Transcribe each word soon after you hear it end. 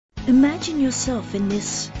Imagine yourself in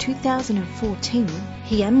this 2014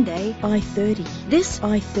 Hyundai i30. This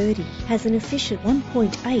i30 has an efficient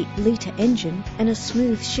 1.8-litre engine and a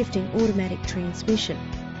smooth shifting automatic transmission.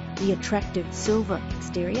 The attractive silver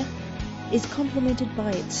exterior is complemented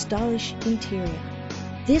by its stylish interior.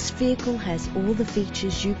 This vehicle has all the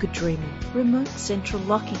features you could dream of: remote central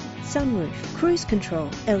locking, sunroof, cruise control,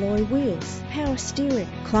 alloy wheels, power steering,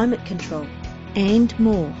 climate control, and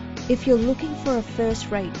more. If you're looking for a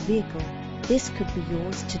first-rate vehicle, this could be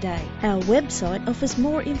yours today. Our website offers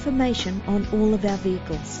more information on all of our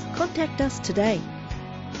vehicles. Contact us today.